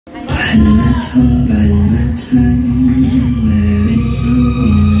my tongue, bite my tongue, wearing the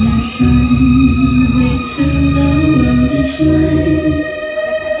warning sign. Wait till the world is mine.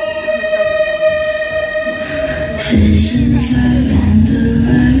 Visions I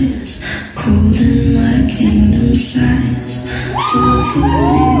vandalize, cold in my kingdom size. For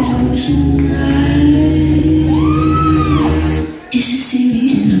these ocean eyes, you should see me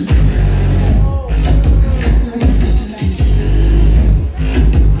in a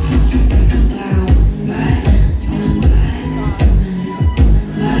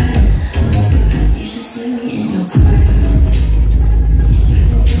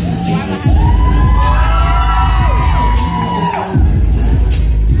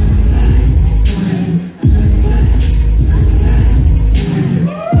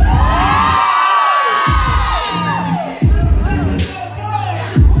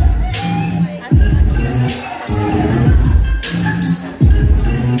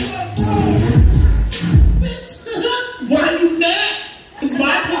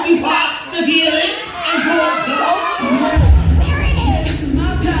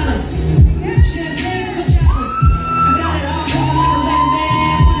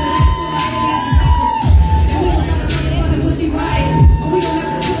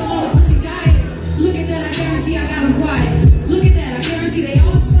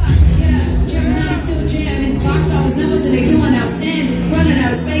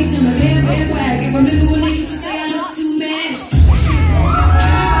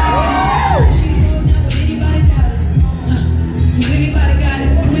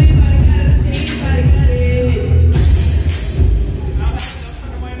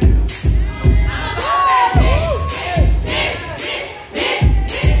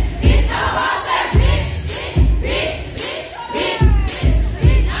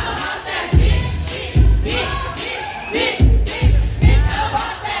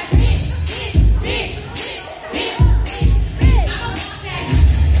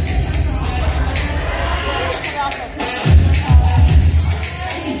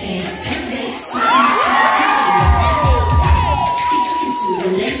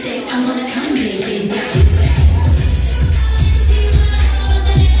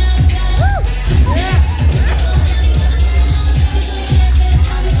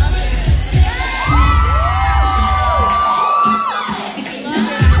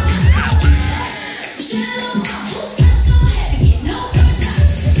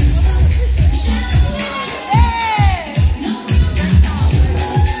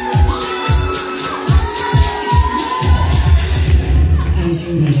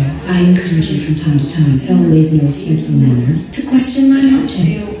I encourage you from time to time, but always in a respectful manner, to question my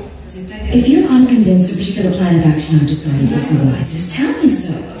logic. If you're unconvinced a particular plan of action I've decided is the wisest, tell me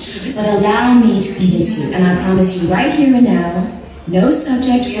so. But allow me to convince you, and I promise you right here and now, no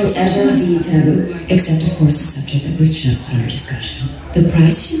subject will ever be taboo, except of course the subject that was just under discussion. The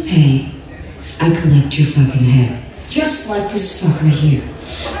price you pay, I collect your fucking head. Just like this fucker here.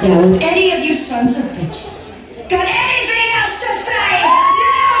 Now, if any of you sons of bitches got anything else to say,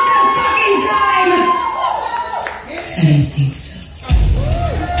 now's the fucking time! I don't think so.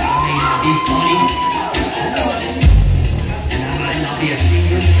 I may not be funny, and I might not be a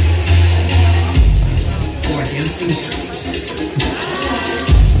singer or a damn seamstress,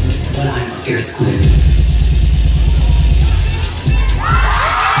 but I'm a fierce queen.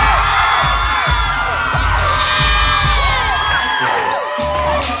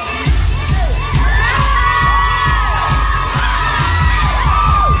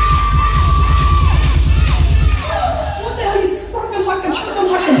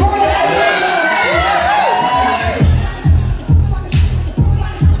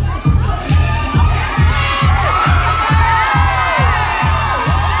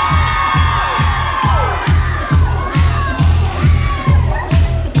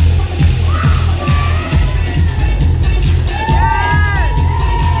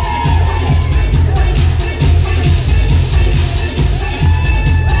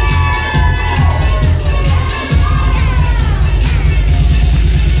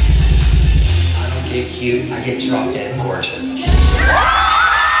 I get drop dead gorgeous.